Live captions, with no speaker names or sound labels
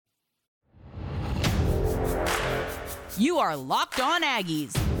You are Locked On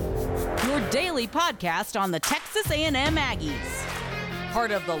Aggies, your daily podcast on the Texas A&M Aggies.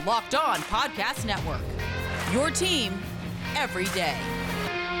 Part of the Locked On Podcast Network, your team every day.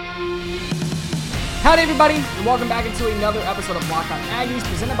 Howdy, everybody, and welcome back into another episode of Locked On Aggies,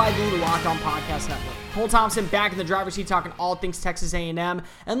 presented by the Locked On Podcast Network. Cole Thompson back in the driver's seat talking all things Texas A&M,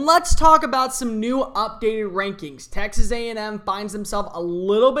 and let's talk about some new updated rankings. Texas A&M finds themselves a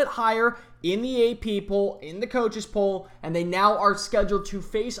little bit higher in the AP poll, in the coaches poll, and they now are scheduled to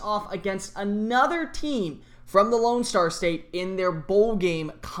face off against another team from the Lone Star State in their bowl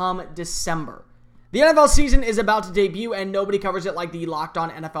game come December. The NFL season is about to debut, and nobody covers it like the Locked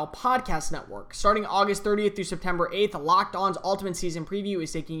On NFL Podcast Network. Starting August 30th through September 8th, Locked On's Ultimate Season Preview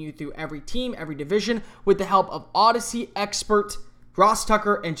is taking you through every team, every division, with the help of Odyssey expert Ross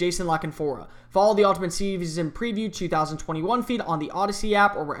Tucker and Jason Lockenfora. Follow the Ultimate Season Preview 2021 feed on the Odyssey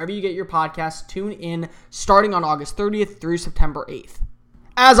app or wherever you get your podcasts. Tune in starting on August 30th through September 8th.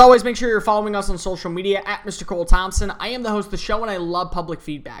 As always, make sure you're following us on social media at Mr. Cole Thompson. I am the host of the show, and I love public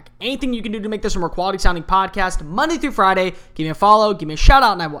feedback. Anything you can do to make this a more quality-sounding podcast, Monday through Friday, give me a follow, give me a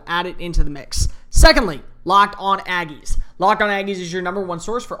shout-out, and I will add it into the mix. Secondly, Locked On Aggies. Locked On Aggies is your number one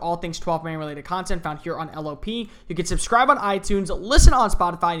source for all things 12-man-related content found here on LOP. You can subscribe on iTunes, listen on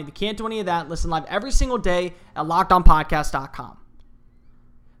Spotify, and if you can't do any of that, listen live every single day at LockedOnPodcast.com.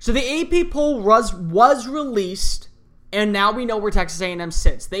 So the AP poll was released, and now we know where Texas A&M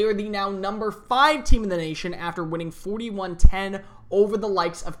sits. They are the now number 5 team in the nation after winning 41-10 over the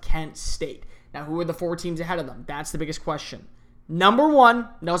likes of Kent State. Now, who are the 4 teams ahead of them? That's the biggest question. Number 1,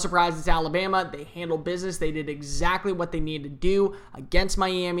 no surprise, it's Alabama. They handled business. They did exactly what they needed to do against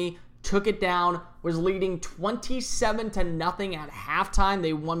Miami, took it down, was leading 27-0 at halftime.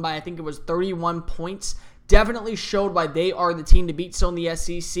 They won by, I think it was 31 points. Definitely showed why they are the team to beat still in the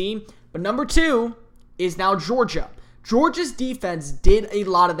SEC. But number 2 is now Georgia. Georgia's defense did a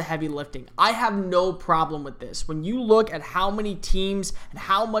lot of the heavy lifting. I have no problem with this. When you look at how many teams and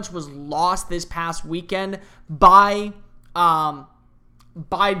how much was lost this past weekend by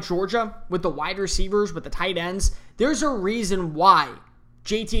Georgia with the wide receivers, with the tight ends, there's a reason why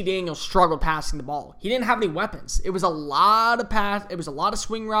JT Daniels struggled passing the ball. He didn't have any weapons. It was a lot of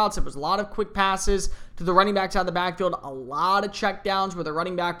swing routes. It was a lot of quick passes to the running backs out of the backfield, a lot of check downs where the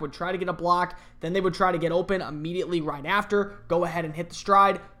running back would try to get a block, then they would try to get open immediately right after, go ahead and hit the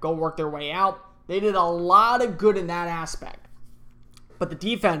stride, go work their way out. They did a lot of good in that aspect. But the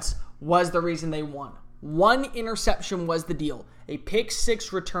defense was the reason they won. 1 interception was the deal. A pick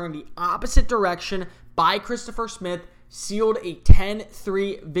 6 return the opposite direction by Christopher Smith sealed a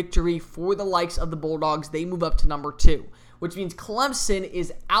 10-3 victory for the likes of the Bulldogs. They move up to number 2, which means Clemson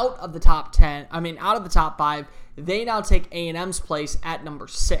is out of the top 5. They now take A&M's place at number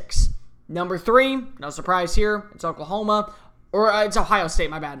 6. Number 3, no surprise here, it's Oklahoma, or it's Ohio State,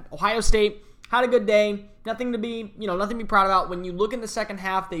 my bad. Ohio State had a good day. Nothing to be proud about. When you look in the second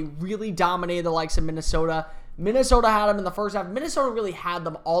half, they really dominated the likes of Minnesota. Minnesota had them in the first half. Minnesota really had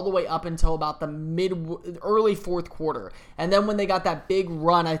them all the way up until about the early fourth quarter. And then when they got that big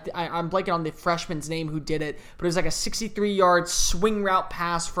run, I'm blanking on the freshman's name who did it, but it was like a 63-yard swing route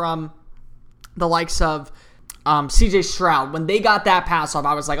pass from the likes of CJ Stroud. When they got that pass off,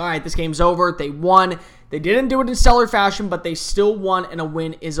 I was like, all right, this game's over. They won. They didn't do it in stellar fashion, but they still won, and a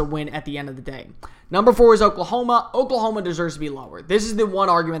win is a win at the end of the day. Number 4 is Oklahoma. Oklahoma deserves to be lower. This is the one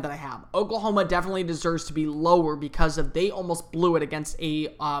argument that I have. Oklahoma definitely deserves to be lower because they almost blew it against a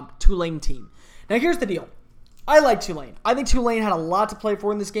Tulane team. Now, here's the deal. I like Tulane. I think Tulane had a lot to play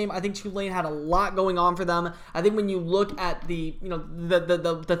for in this game. I think Tulane had a lot going on for them. I think when you look at the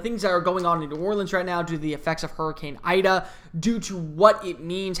things that are going on in New Orleans right now due to the effects of Hurricane Ida, due to what it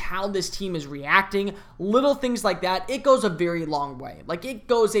means, how this team is reacting, little things like that, it goes a very long way. Like, it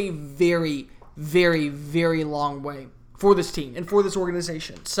goes a very, very, very long way for this team and for this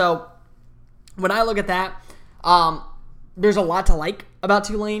organization. So, when I look at that, there's a lot to like about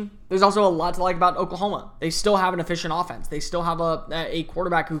Tulane. There's also a lot to like about Oklahoma. They still have an efficient offense. They still have a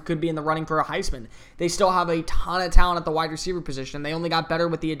quarterback who could be in the running for a Heisman. They still have a ton of talent at the wide receiver position. They only got better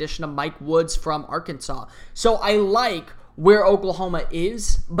with the addition of Mike Woods from Arkansas. So I like where Oklahoma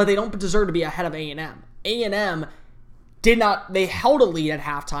is, but they don't deserve to be ahead of A&M. A&M they held a lead at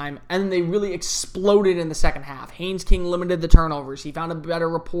halftime, and then they really exploded in the second half. Haynes King limited the turnovers. He found a better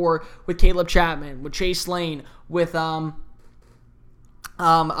rapport with Caleb Chapman, with Chase Lane, with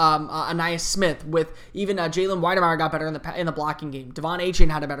Anais Smith, with even Jalen Weidemeyer got better in the blocking game. Devon Achane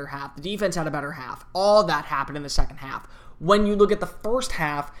had a better half. The defense had a better half. All that happened in the second half. When you look at the first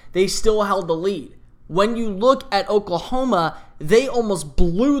half, they still held the lead. When you look at Oklahoma, they almost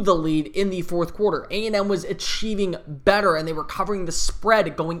blew the lead in the fourth quarter. A&M was achieving better, and they were covering the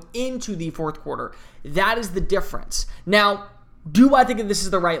spread going into the fourth quarter. That is the difference. Now, do I think that this is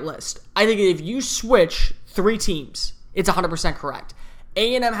the right list? I think if you switch 3 teams, it's 100% correct.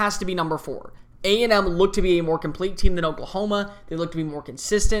 A&M has to be number 4. A&M looked to be a more complete team than Oklahoma. They look to be more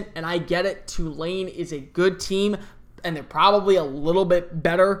consistent, and I get it. Tulane is a good team, and they're probably a little bit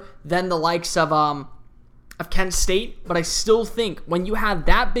better than the likes of Kent State, but I still think when you have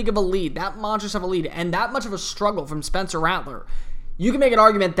that big of a lead, that monstrous of a lead, and that much of a struggle from Spencer Rattler, you can make an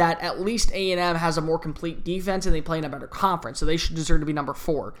argument that at least A&M has a more complete defense and they play in a better conference, so they should deserve to be number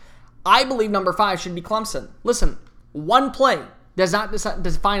 4. I believe number 5 should be Clemson. Listen, one play does not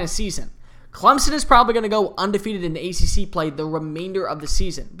define a season. Clemson is probably going to go undefeated in ACC play the remainder of the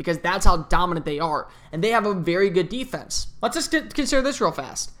season because that's how dominant they are, and they have a very good defense. Let's just consider this real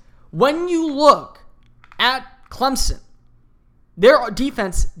fast. When you look at Clemson, their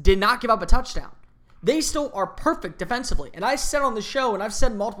defense did not give up a touchdown. They still are perfect defensively. And I said on the show, and I've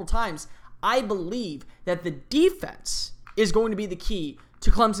said multiple times, I believe that the defense is going to be the key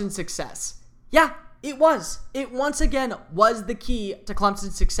to Clemson's success. Yeah, it was. It once again was the key to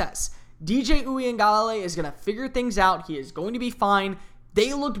Clemson's success. DJ Uiagalelei is going to figure things out. He is going to be fine.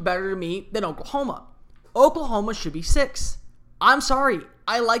 They looked better to me than Oklahoma. Oklahoma should be 6. I'm sorry.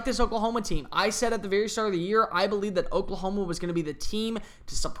 I like this Oklahoma team. I said at the very start of the year, I believe that Oklahoma was going to be the team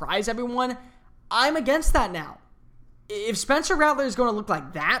to surprise everyone. I'm against that now. If Spencer Rattler is going to look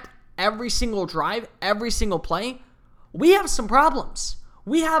like that every single drive, every single play, we have some problems.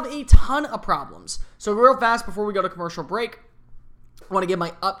 We have a ton of problems. So real fast before we go to commercial break, I want to give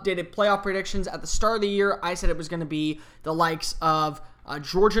my updated playoff predictions. At the start of the year, I said it was going to be the likes of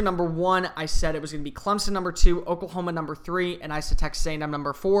Georgia number 1. I said it was going to be Clemson number 2, Oklahoma number 3, and I said Texas A&M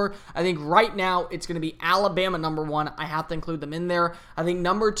number 4. I think right now it's going to be Alabama number 1. I have to include them in there. I think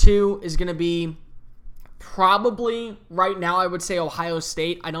number 2 is going to be probably right now I would say Ohio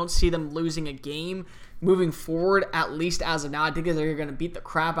State. I don't see them losing a game moving forward, at least as of now. I think they're going to beat the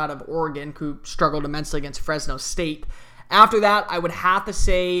crap out of Oregon, who struggled immensely against Fresno State. After that, I would have to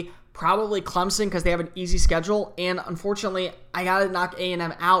say probably Clemson because they have an easy schedule, and unfortunately, I got to knock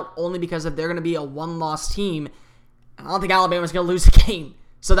A&M out only because if they're going to be a one-loss team, I don't think Alabama's going to lose the game.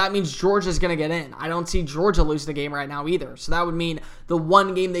 So that means Georgia's going to get in. I don't see Georgia losing the game right now either. So that would mean the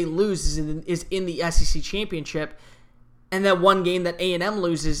one game they lose is in the SEC championship, and that one game that A&M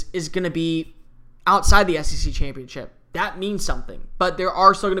loses is going to be outside the SEC championship. That means something. But there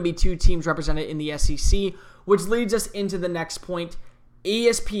are still going to be 2 teams represented in the SEC, which leads us into the next point.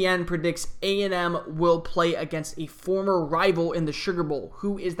 ESPN predicts A&M will play against a former rival in the Sugar Bowl.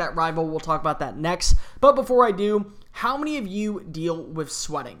 Who is that rival? We'll talk about that next. But before I do, how many of you deal with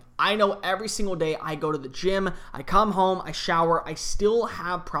sweating? I know every single day I go to the gym, I come home, I shower, I still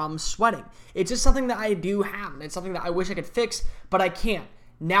have problems sweating. It's just something that I do have, and it's something that I wish I could fix, but I can't.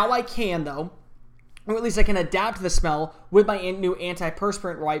 Now I can, though. Or at least I can adapt to the smell with my new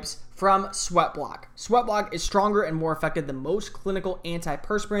antiperspirant wipes from Sweatblock. Sweatblock is stronger and more effective than most clinical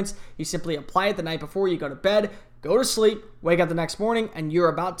antiperspirants. You simply apply it the night before you go to bed, go to sleep, wake up the next morning, and you're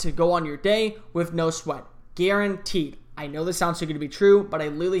about to go on your day with no sweat. Guaranteed. I know this sounds too good to be true, but I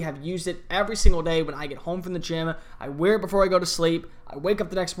literally have used it every single day when I get home from the gym. I wear it before I go to sleep. I wake up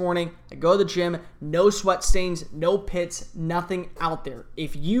the next morning. I go to the gym. No sweat stains, no pits, nothing out there.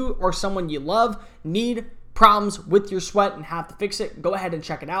 If you or someone you love need problems with your sweat and have to fix it, go ahead and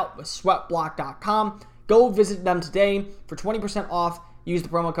check it out with sweatblock.com. Go visit them today for 20% off. Use the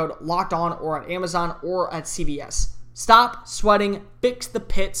promo code LOCKEDON or at Amazon or at CVS. Stop sweating. Fix the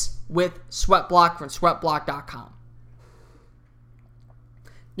pits with Sweatblock from sweatblock.com.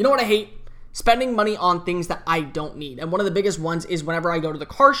 You know what I hate? Spending money on things that I don't need. And one of the biggest ones is whenever I go to the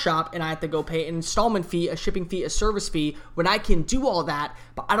car shop and I have to go pay an installment fee, a shipping fee, a service fee, when I can do all that,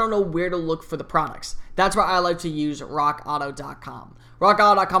 but I don't know where to look for the products. That's why I like to use rockauto.com.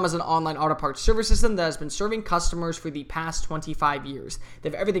 RockAuto.com is an online auto parts service system that has been serving customers for the past 25 years. They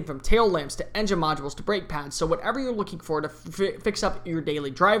have everything from tail lamps to engine modules to brake pads, so whatever you're looking for to fix up your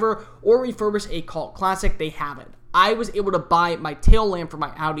daily driver or refurbish a cult classic, they have it. I was able to buy my tail lamp for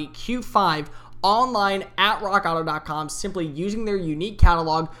my Audi Q5 online at rockauto.com, simply using their unique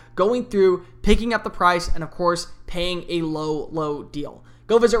catalog, going through, picking up the price, and of course, paying a low deal.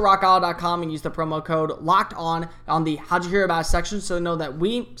 Go visit rockauto.com and use the promo code LOCKEDON the How'd You Hear About Us section so know that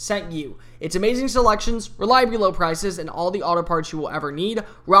we sent you. It's amazing selections, reliably low prices, and all the auto parts you will ever need.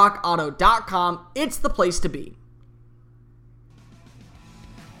 rockauto.com, it's the place to be.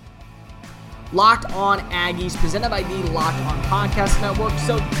 Locked On Aggies, presented by the Locked On Podcast Network.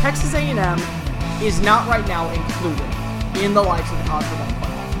 So Texas A&M is not right now included in the likes of the college football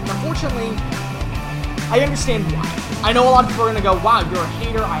playoff. And unfortunately, I understand why. I know a lot of people are going to go, wow, you're a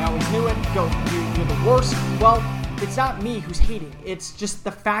hater. I always knew it. You're the worst. Well, it's not me who's hating. It's just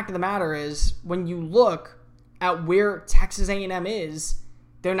the fact of the matter is when you look at where Texas A&M is,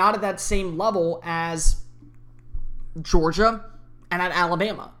 they're not at that same level as Georgia and at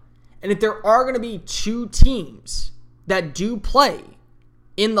Alabama. And if there are going to be two teams that do play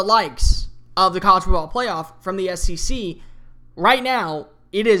in the likes of the college football playoff from the SEC, right now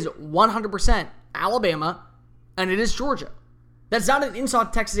it is 100% Alabama and it is Georgia. That's not an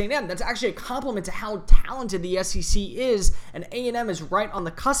insult to Texas A&M. That's actually a compliment to how talented the SEC is, and A&M is right on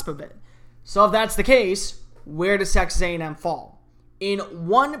the cusp of it. So if that's the case, where does Texas A&M fall? In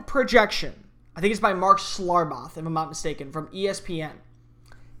one projection, I think it's by Mark Schlarbath, if I'm not mistaken, from ESPN,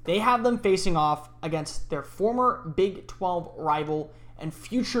 they have them facing off against their former Big 12 rival and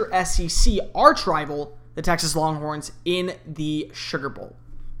future SEC arch rival, the Texas Longhorns, in the Sugar Bowl.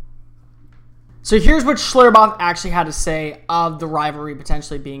 So here's what Schlarbath actually had to say of the rivalry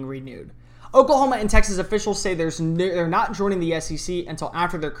potentially being renewed. Oklahoma and Texas officials say they're not joining the SEC until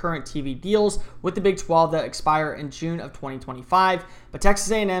after their current TV deals with the Big 12 that expire in June of 2025, but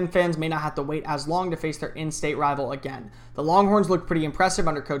Texas A&M fans may not have to wait as long to face their in-state rival again. The Longhorns looked pretty impressive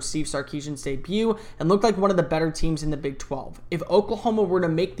under coach Steve Sarkisian's debut and looked like one of the better teams in the Big 12. If Oklahoma were to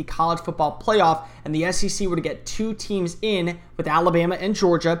make the college football playoff and the SEC were to get two teams in with Alabama and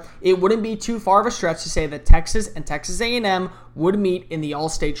Georgia, it wouldn't be too far of a stretch to say that Texas and Texas A&M would meet in the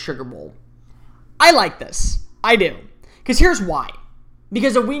All-State Sugar Bowl. I like this. I do. Because here's why.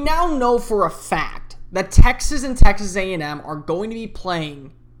 Because if we now know for a fact that Texas and Texas A&M are going to be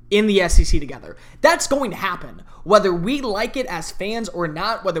playing in the SEC together, that's going to happen. Whether we like it as fans or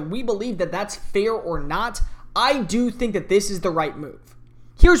not, whether we believe that that's fair or not, I do think that this is the right move.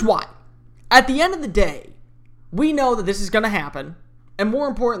 Here's why. At the end of the day, we know that this is going to happen. And more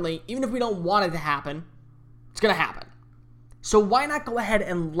importantly, even if we don't want it to happen, it's going to happen. So why not go ahead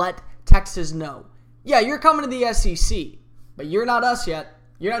and let Texas know, yeah, you're coming to the SEC, but you're not us yet.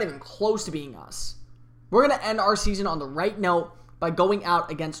 You're not even close to being us. We're going to end our season on the right note by going out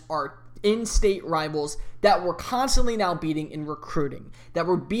against our in-state rivals that we're constantly now beating in recruiting, that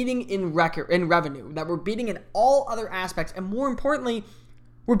we're beating in revenue, that we're beating in all other aspects, and more importantly,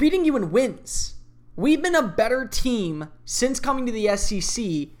 we're beating you in wins. We've been a better team since coming to the SEC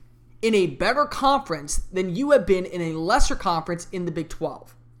in a better conference than you have been in a lesser conference in the Big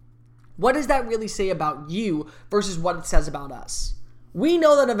 12. What does that really say about you versus what it says about us? We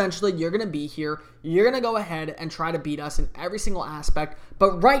know that eventually you're going to be here. You're going to go ahead and try to beat us in every single aspect.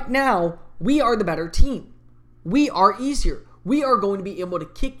 But right now, we are the better team. We are easier. We are going to be able to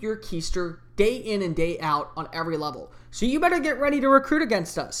kick your keister day in and day out on every level. So you better get ready to recruit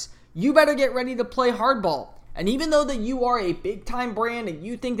against us. You better get ready to play hardball. And even though that you are a big-time brand and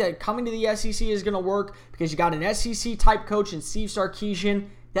you think that coming to the SEC is going to work because you got an SEC-type coach in Steve Sarkisian,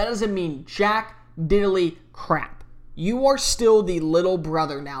 that doesn't mean jack diddly crap. You are still the little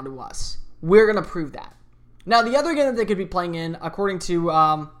brother now to us. We're going to prove that. Now, the other game that they could be playing in, according to,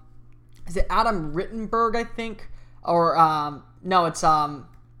 is it Adam Rittenberg, I think? Or, no, it's Kyle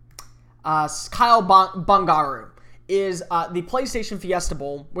Bungaru, is the PlayStation Fiesta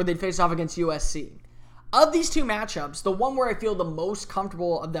Bowl, where they face off against USC. Of these two matchups, the one where I feel the most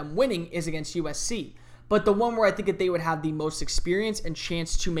comfortable of them winning is against USC. But the one where I think that they would have the most experience and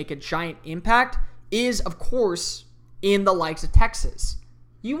chance to make a giant impact is, of course, in the likes of Texas.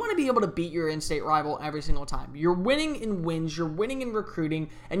 You want to be able to beat your in-state rival every single time. You're winning in wins, you're winning in recruiting,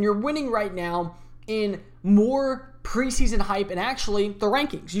 and you're winning right now in more preseason hype and actually the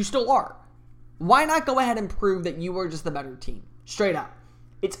rankings. You still are. Why not go ahead and prove that you are just the better team? Straight up.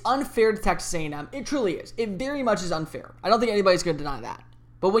 It's unfair to Texas A&M. It truly is. It very much is unfair. I don't think anybody's going to deny that.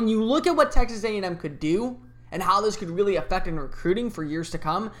 But when you look at what Texas A&M could do and how this could really affect in recruiting for years to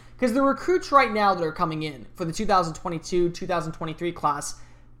come, because the recruits right now that are coming in for the 2022-2023 class,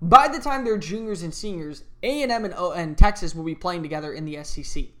 by the time they're juniors and seniors, A&M and Texas will be playing together in the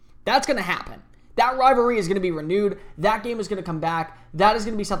SEC. That's going to happen. That rivalry is going to be renewed. That game is going to come back. That is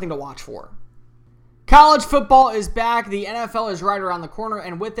going to be something to watch for. College football is back. The NFL is right around the corner,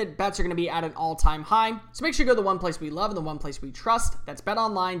 and with it, bets are going to be at an all-time high. So make sure you go to the one place we love and the one place we trust. That's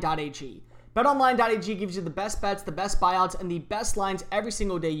betonline.ag. BetOnline.ag gives you the best bets, the best buyouts, and the best lines every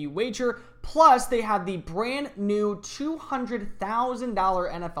single day you wager. Plus, they have the brand new $200,000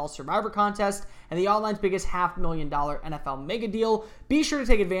 NFL Survivor Contest and the online's biggest $500,000 NFL Mega Deal. Be sure to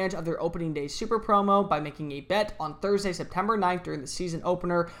take advantage of their opening day super promo by making a bet on Thursday, September 9th during the season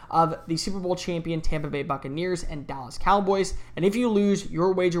opener of the Super Bowl champion Tampa Bay Buccaneers and Dallas Cowboys. And if you lose,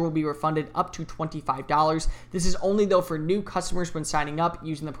 your wager will be refunded up to $25. This is only though for new customers when signing up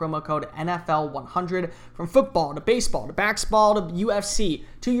using the promo code NFL100. From football to baseball to basketball to UFC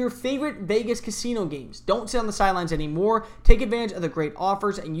to your favorite Vegas casino games. Don't sit on the sidelines anymore. Take advantage of the great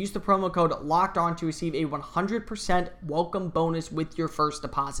offers and use the promo code LOCKEDON to receive a 100% welcome bonus with your first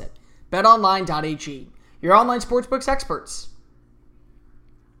deposit. BetOnline.ag, your online sportsbooks experts.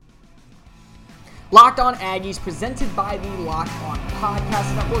 Locked On Aggies, presented by the Locked On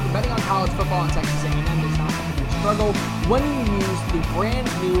Podcast Network. Betting on college football and Texas A&M does not have to be a struggle when you use the brand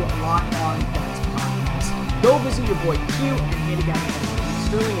new Locked On Bets podcast. Go visit your boy Q and Handicap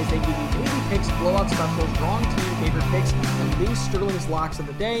Sterling as they give you daily picks, blowout specials, wrong team favorite picks, and these Sterling's locks of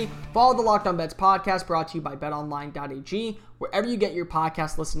the day. Follow the Locked On Bets podcast brought to you by BetOnline.ag, wherever you get your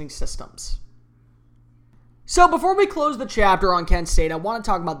podcast listening systems. So before we close the chapter on Kent State, I want to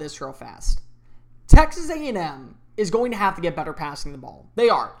talk about this real fast. Texas A&M is going to have to get better passing the ball. They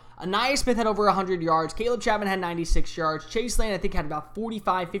are. Ainias Smith had over 100 yards. Caleb Chapman had 96 yards. Chase Lane, I think, had about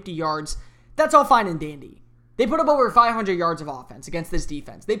 45, 50 yards. That's all fine and dandy. They put up over 500 yards of offense against this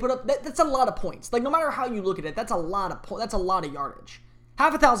defense. They put up, that's a lot of points. Like, no matter how you look at it, that's a lot of yardage.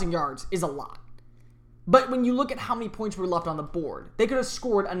 Half 1,000 yards is a lot. But when you look at how many points were left on the board, they could have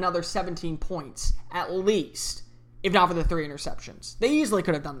scored another 17 points at least, if not for the 3 interceptions. They easily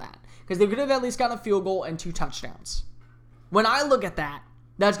could have done that because they could have at least gotten a field goal and 2 touchdowns. When I look at that,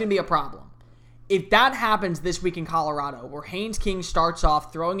 that's going to be a problem. If that happens this week in Colorado, where Haynes King starts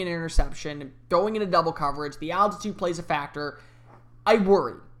off throwing an interception, throwing in a double coverage, the altitude plays a factor, I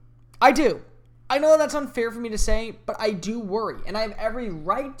worry. I do. I know that's unfair for me to say, but I do worry. And I have every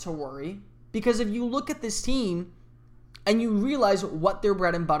right to worry because if you look at this team and you realize what their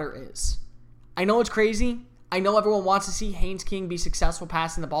bread and butter is. I know it's crazy. I know everyone wants to see Haynes King be successful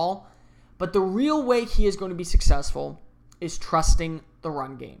passing the ball, but the real way he is going to be successful is trusting the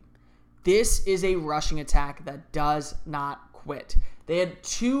run game. This is a rushing attack that does not quit. They had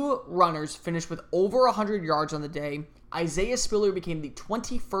 2 runners finish with over 100 yards on the day. Isaiah Spiller became the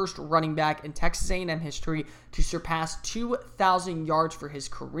 21st running back in Texas A&M history to surpass 2,000 yards for his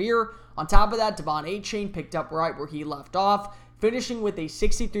career. On top of that, Devon Achane picked up right where he left off, finishing with a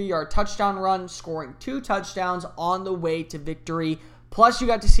 63-yard touchdown run, scoring 2 touchdowns on the way to victory. Plus, you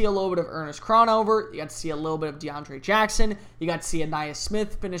got to see a little bit of Ernest Crownover. You got to see a little bit of DeAndre Jackson. You got to see Ainias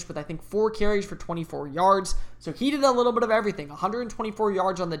Smith finish with, I think, 4 carries for 24 yards. So he did a little bit of everything. 124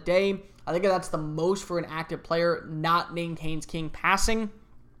 yards on the day. I think that's the most for an active player not named Haynes King passing.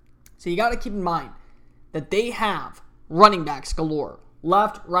 So you got to keep in mind that they have running backs galore.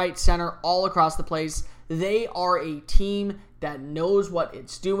 Left, right, center, all across the place. They are a team that knows what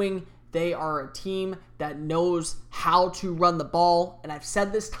it's doing. They are a team that knows how to run the ball. And I've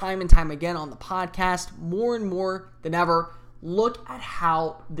said this time and time again on the podcast, more and more than ever, look at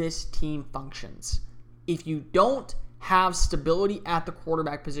how this team functions. If you don't have stability at the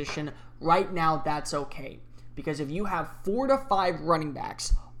quarterback position right now, that's okay. Because if you have 4 to 5 running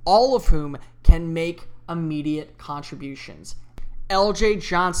backs, all of whom can make immediate contributions. LJ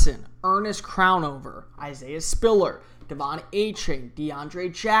Johnson, Ernest Crownover, Isaiah Spiller, Devon Achane,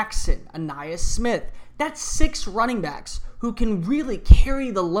 DeAndre Jackson, Ainias Smith. That's 6 running backs who can really carry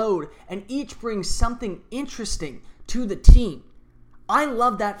the load and each bring something interesting to the team. I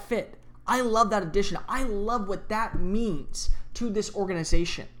love that fit. I love that addition. I love what that means to this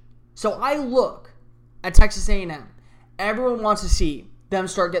organization. So I look at Texas A&M. Everyone wants to see them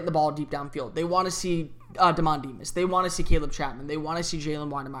start getting the ball deep downfield. They want to see Damon Demas. They want to see Caleb Chapman. They want to see Jalen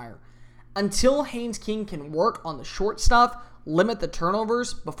Wydermyer. Until Haynes King can work on the short stuff, limit the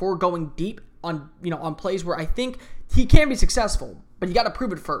turnovers before going deep on plays where I think he can be successful, but you got to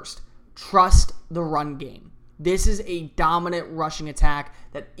prove it first. Trust the run game. This is a dominant rushing attack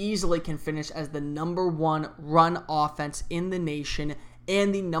that easily can finish as the number 1 run offense in the nation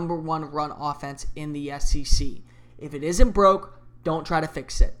and the number 1 run offense in the SEC. If it isn't broke, don't try to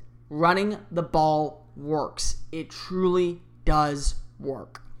fix it. Running the ball works. It truly does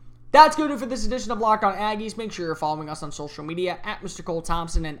work. That's going to do it for this edition of Locked On Aggies. Make sure you're following us on social media at Mr. Cole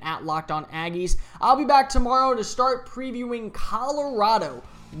Thompson and at Locked On Aggies. I'll be back tomorrow to start previewing Colorado.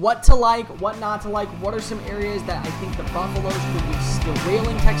 What to like, what not to like, what are some areas that I think the Buffaloes could be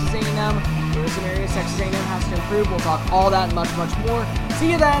derailing Texas A&M, what are some areas Texas A&M has to improve. We'll talk all that and much, much more.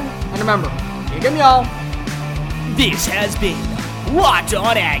 See you then, and remember, kick 'em, y'all. This has been Locked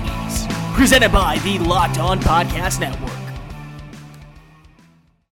On Aggies, presented by the Locked On Podcast Network.